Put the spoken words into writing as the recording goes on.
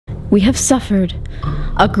We have suffered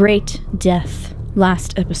a great death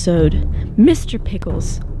last episode. Mr.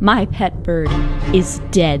 Pickles, my pet bird, is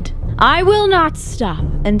dead. I will not stop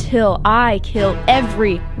until I kill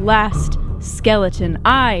every last skeleton.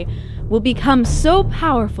 I will become so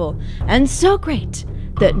powerful and so great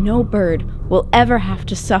that no bird will ever have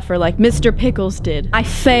to suffer like Mr. Pickles did. I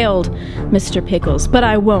failed Mr. Pickles, but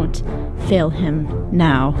I won't fail him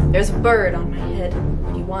now. There's a bird on my head.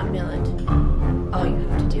 You want millet? All you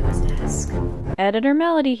have to do is ask. Editor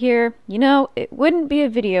Melody here. You know, it wouldn't be a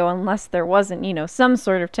video unless there wasn't, you know, some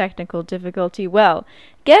sort of technical difficulty. Well,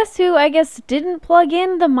 guess who I guess didn't plug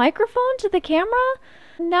in the microphone to the camera?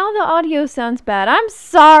 Now the audio sounds bad. I'm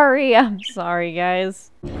sorry,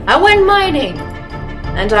 guys. I went mining,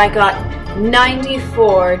 and I got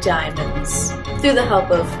 94 diamonds through the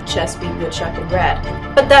help of Chespy, Woodchuck, and Red.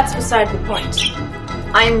 But that's beside the point.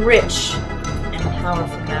 I'm rich and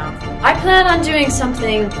powerful now. I plan on doing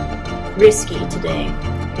something risky today.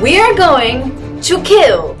 We are going to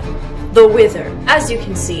kill the Wither. As you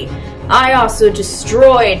can see, I also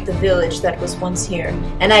destroyed the village that was once here,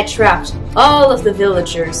 and I trapped all of the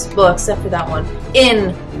villagers, well, except for that one,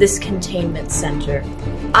 in this containment center.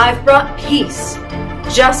 I've brought peace,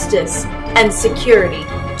 justice, and security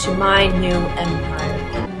to my new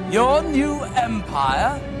empire. Your new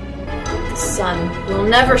empire? The sun will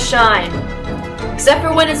never shine, except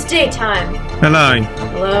for when it's daytime. Hello.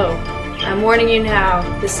 Hello. I'm warning you now,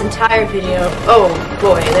 this entire video— oh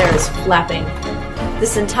boy, there's flapping.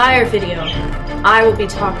 This entire video, I will be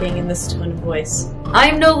talking in this tone of voice. I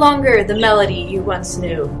am no longer the Melody you once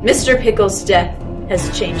knew. Mr. Pickles' death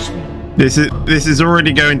has changed me. This is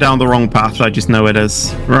already going down the wrong path, I just know it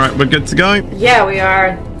is. Right, we're good to go? Yeah, we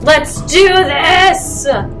are. Let's do this!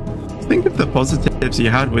 Think of the positives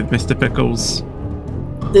you had with Mr. Pickles.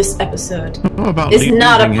 This episode about is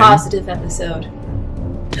not a positive episode.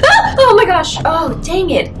 Oh my gosh! Oh, dang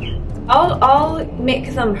it! I'll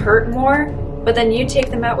make them hurt more, but then you take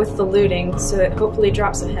them out with the looting, so it hopefully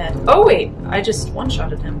drops a head. Oh wait, I just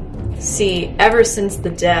one-shotted him. See, ever since the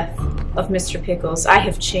death of Mr. Pickles, I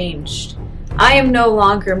have changed. I am no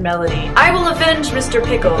longer Melody. I will avenge Mr.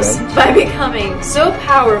 Pickles by becoming so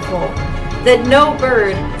powerful that no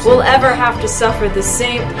bird will ever have to suffer the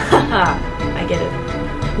same— haha, I get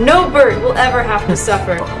it. No bird will ever have to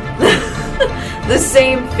suffer the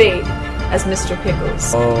same fate as Mr.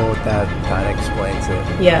 Pickles. Oh, that explains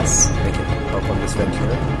it. Yes. They can help on this venture.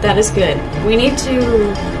 That is good. We need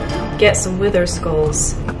to get some wither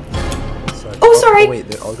skulls. Oh, sorry! Oh,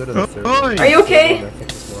 wait, I'll go to the third. Are you okay?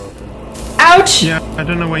 Ouch! Yeah, I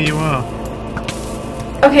don't know where you are.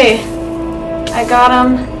 Okay. I got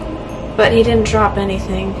him, but he didn't drop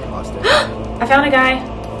anything. I found a guy.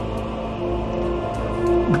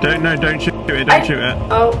 Don't shoot it, don't shoot it.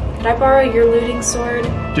 Oh, could I borrow your looting sword?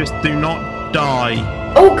 Just do not die.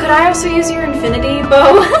 Oh, could I also use your infinity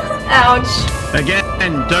bow? Ouch. Again,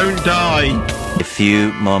 don't die. A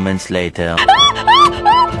few moments later.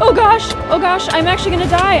 Oh gosh, I'm actually gonna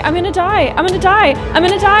die. I'm gonna die. I'm gonna die. I'm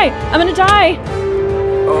gonna die. I'm gonna die.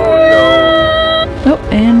 Oh no. Oh,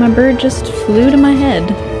 and my bird just flew to my head.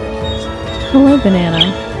 Hello,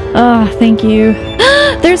 banana. Ah, thank you.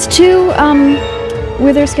 There's two,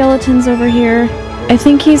 wither skeletons over here. I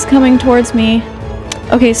think he's coming towards me.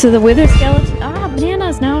 Okay, so the wither skeleton— ah,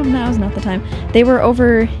 bananas! Now's not the time. They were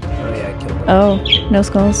over— Oh yeah, I killed them. oh, no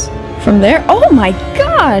skulls. From there— oh my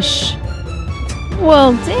gosh!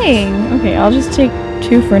 Well, dang. Okay, I'll just take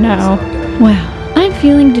 2 for now. Wow, I'm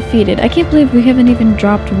feeling defeated. I can't believe we haven't even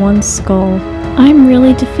dropped 1 skull. I'm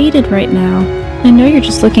really defeated right now. I know you're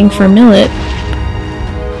just looking for millet.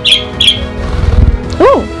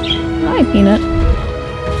 Oh! Hi, Peanut.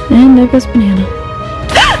 And there goes Banana.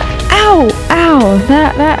 Ow! Ow!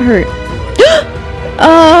 That hurt.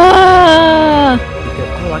 Oh,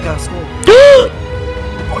 I got a skull. Oh,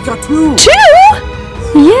 I got 2!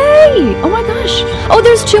 2?! Yay! Oh my gosh! Oh,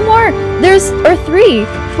 there's 2 more! Or 3!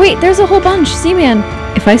 Wait, there's a whole bunch! Seaman!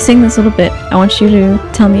 If I sing this little bit, I want you to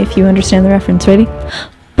tell me if you understand the reference. Ready?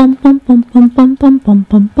 Bum bum bum bum bum bum bum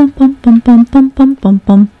bum bum bum bum bum bum bum bum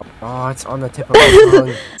bum. Oh, it's on the tip of my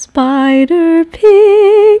tongue. Spider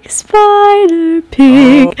Pig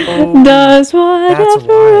does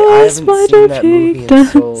whatever a Spider Pig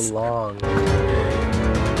does. So long.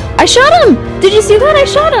 I shot him! Did you see that? I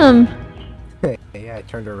shot him! Yeah, I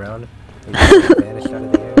turned around and vanished out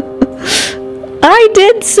of the air. I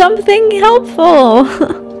did something helpful!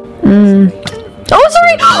 Oh,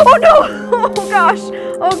 sorry! Oh no! Oh gosh!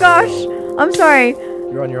 Oh gosh! I'm sorry.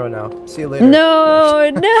 You're on your own now. See you later. No,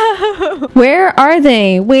 no! Where are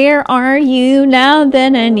they? Where are you now?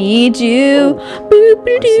 Then I need you. Boop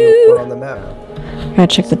I see you put on the map. Gotta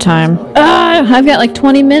check the time. I've got like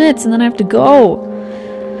 20 minutes and then I have to go.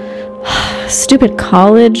 Stupid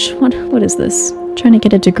college. What is this? Trying to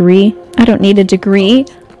get a degree? I don't need a degree.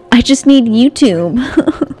 I just need YouTube.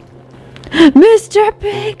 Mr.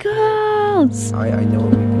 Pickles! I know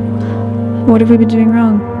what we've been doing wrong. What have we been doing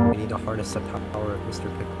wrong? We need to harness the power of Mr.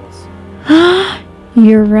 Pickles.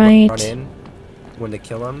 You're right. Run in. When to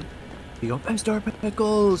kill him, you go, Mr.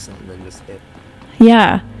 Pickles! And then just hit.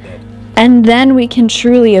 Yeah. Dead. And then we can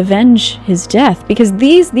truly avenge his death, because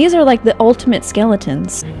these are like the ultimate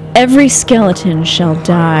skeletons. Every skeleton shall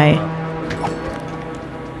die.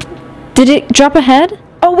 Did it drop a head?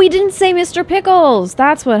 Oh, we didn't say Mr. Pickles!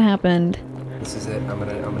 That's what happened. This is it. I'm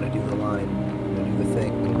gonna do the line. I'm gonna do the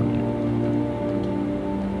thing.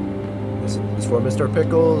 This is for Mr.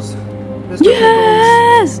 Pickles. Mr.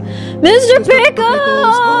 Yes! Mr.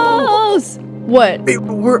 Pickles! Pickles! What? It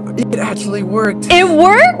worked. It actually worked. It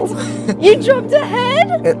worked? You dropped a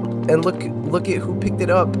head? And look at who picked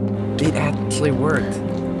it up. It actually worked.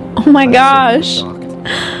 Oh my gosh.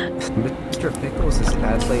 Mr. Pickles is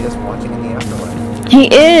actually just watching in the afterlife. He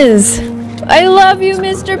is. I love you,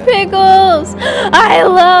 Mr. Pickles. I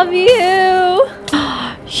love you.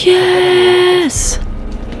 Yes.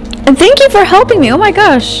 And thank you for helping me. Oh my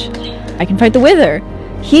gosh. I can fight the Wither.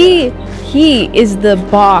 He is the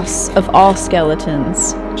boss of all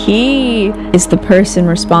skeletons. He is the person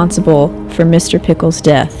responsible for Mr. Pickles'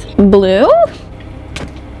 death. Blue?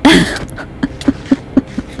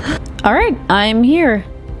 Alright, I'm here.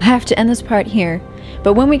 I have to end this part here.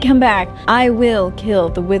 But when we come back, I will kill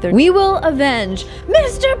the Wither. We will avenge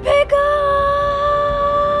Mr.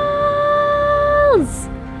 Pickles!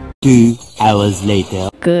 2 hours later.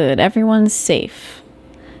 Good, everyone's safe.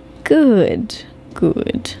 Good.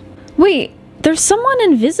 Wait, there's someone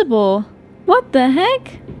invisible. What the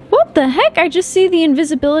heck? What the heck? I just see the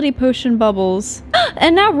invisibility potion bubbles.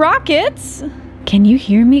 And now rockets! Can you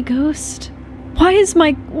hear me, ghost? Why is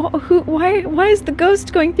my... why is the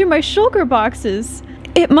ghost going through my shulker boxes?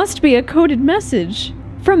 It must be a coded message.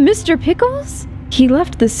 From Mr. Pickles? He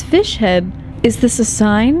left this fish head. Is this a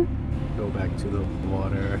sign? Go back to the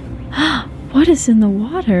water. What is in the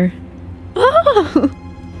water? Oh!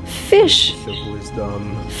 Fish! Fish of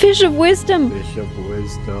wisdom. Fish of wisdom! Fish of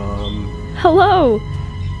wisdom. Hello!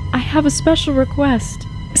 I have a special request.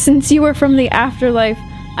 Since you are from the afterlife,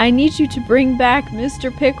 I need you to bring back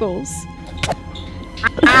Mr. Pickles.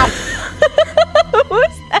 Ow!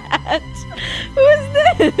 Who's that? Who's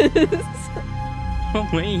this? Oh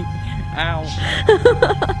wait. Ow.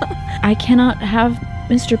 I cannot have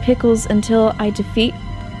Mr. Pickles until I defeat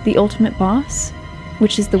the ultimate boss,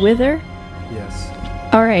 which is the Wither. Yes.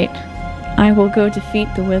 Alright, I will go defeat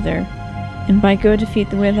the Wither. And by go defeat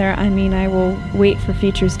the Wither, I mean I will wait for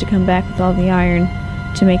features to come back with all the iron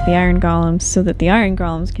to make the iron golems so that the iron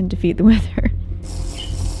golems can defeat the Wither.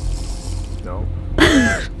 No.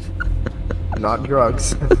 Not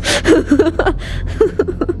drugs.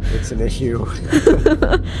 It's an issue.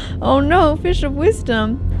 Oh no, Fish of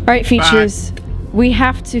Wisdom. Alright, features. We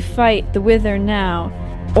have to fight the Wither now.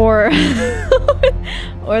 Or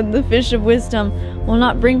the Fish of Wisdom will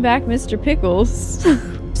not bring back Mr. Pickles.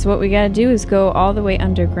 So what we gotta do is go all the way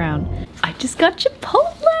underground. I just got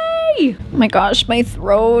Chipotle! Oh my gosh, my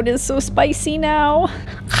throat is so spicy now.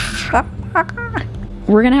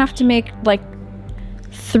 We're gonna have to make like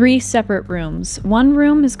 3 separate rooms. One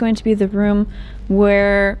room is going to be the room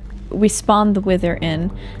where we spawn the Wither in,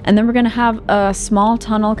 and then we're gonna have a small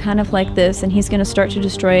tunnel kind of like this, and he's gonna start to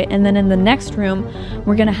destroy it. And then in the next room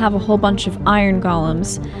we're gonna have a whole bunch of iron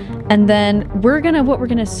golems, and then what we're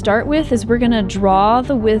gonna start with is we're gonna draw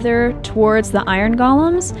the Wither towards the iron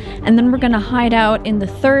golems, and then we're gonna hide out in the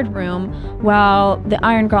 3rd room while the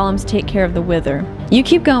iron golems take care of the Wither. You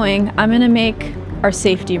keep going. I'm gonna make our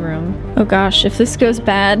safety room. Oh gosh, if this goes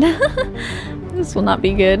bad this will not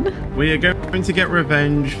be good. We are going to get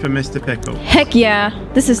revenge for Mr. Pickle. Heck yeah,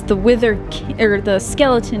 this is the Wither or the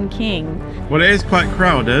Skeleton King. Well, it is quite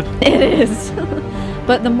crowded. It is.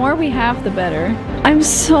 But the more we have, the better. I'm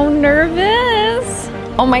so nervous.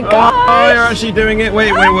 Oh my gosh. Oh, you're actually doing it. Wait.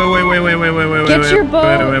 Get your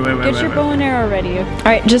bow. Get your bow and arrow ready. All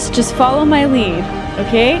right, just follow my lead,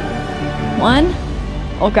 okay? 1.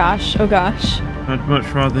 Oh gosh. I'd much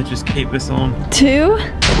rather just keep this on. 2.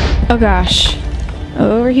 Oh gosh.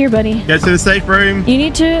 Over here, buddy. Get to the safe room.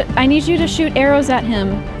 I need you to shoot arrows at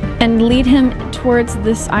him and lead him towards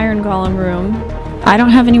this iron golem room. I don't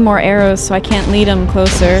have any more arrows, so I can't lead him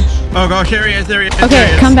closer. Oh gosh, there he is.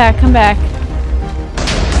 Okay, come back.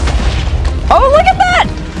 Oh, look at that!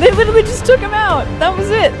 They literally just took him out. That was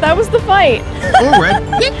it. That was the fight.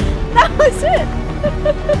 Already? That was it.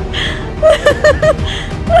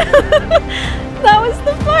 That was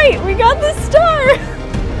the fight. We got the star.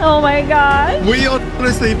 Oh my god. We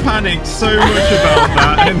honestly panicked so much about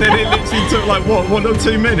that, and then it literally took like what, 1 or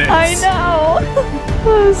 2 minutes. I know. That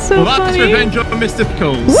was so well, that's funny. revenge on Mr.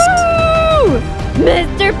 Pickles. Woo!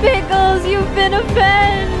 Mr. Pickles, you've been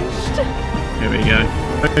avenged. Here we go.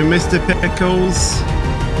 So, Mr. Pickles,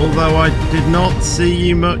 although I did not see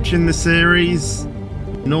you much in the series,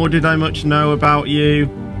 nor did I much know about you,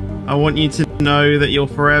 I want you to know that you'll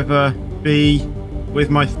forever be with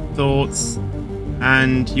my thoughts,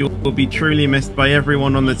 and you will be truly missed by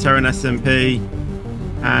everyone on the Teren SMP,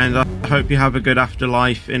 and I hope you have a good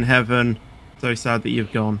afterlife in heaven. So sad that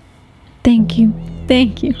you've gone. Thank you.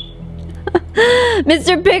 Thank you.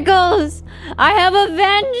 Mr. Pickles, I have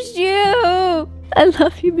avenged you. I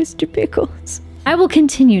love you, Mr. Pickles. I will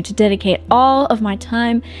continue to dedicate all of my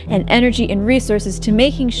time and energy and resources to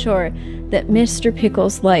making sure that Mr.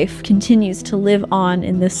 Pickles' life continues to live on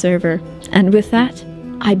in this server. And with that,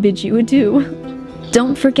 I bid you adieu.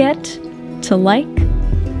 Don't forget to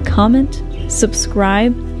like, comment,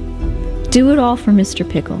 subscribe. Do it all for Mr.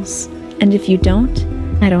 Pickles. And if you don't,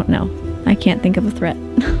 I don't know. I can't think of a threat.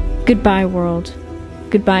 Goodbye, world.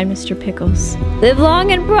 Goodbye, Mr. Pickles. Live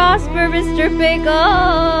long and prosper, Mr.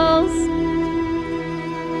 Pickles!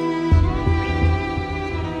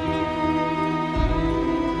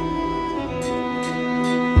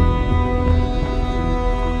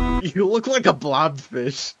 You look like a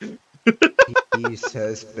blobfish. Peace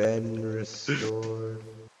has been restored.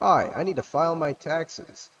 Hi, I need to file my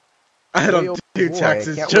taxes. I don't do boy,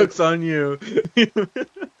 taxes. can't Joke's on you.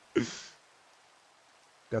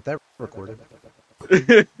 Got that recorded.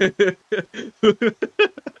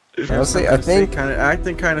 Honestly, I think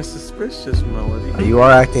acting kind of suspicious, Melody. you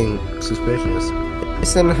are acting suspicious.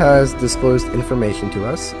 Bison has disclosed information to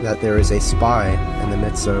us that there is a spy in the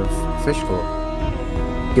midst of Fishbowl,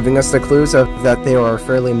 giving us the clues of that they are a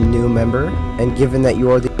fairly new member, and given that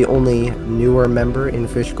you are the only newer member in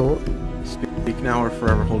Fishbowl. Speak now or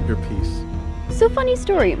forever hold your peace. So funny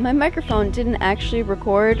story, my microphone didn't actually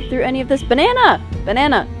record through any of this. Banana!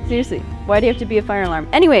 Banana! Seriously, why do you have to be a fire alarm?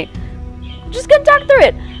 Anyway, just gonna talk through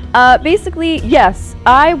it. Basically, yes,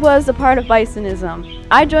 I was a part of Bisonism.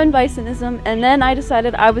 I joined Bisonism, and then I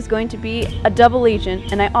decided I was going to be a double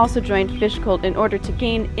agent, and I also joined Fish Cult in order to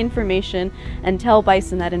gain information and tell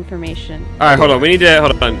Bison that information. Alright, hold on. We need to,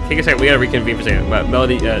 hold on. Take a second. We gotta reconvene for a second.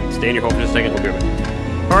 Melody, stay in your hole for just a second. We'll be right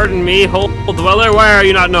back. Pardon me, hole dweller. Why are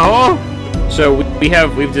you not in the hole? So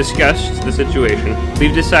we've discussed the situation.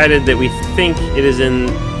 We've decided that we think it is in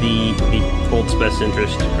the cult's best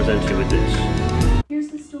interest to present you with this. Here's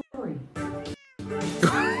the story.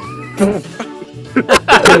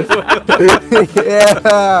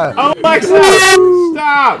 Yeah! Alexa,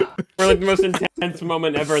 stop! We're like the most intense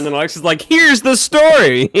moment ever, and then Alexa's like, "Here's the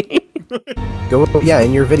story." Go, yeah,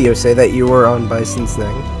 in your video, say that you were on Bison's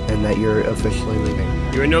thing and that you're officially leaving.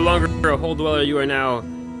 You are no longer a hole dweller. You are now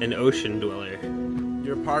an ocean dweller.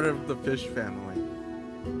 You're part of the fish family.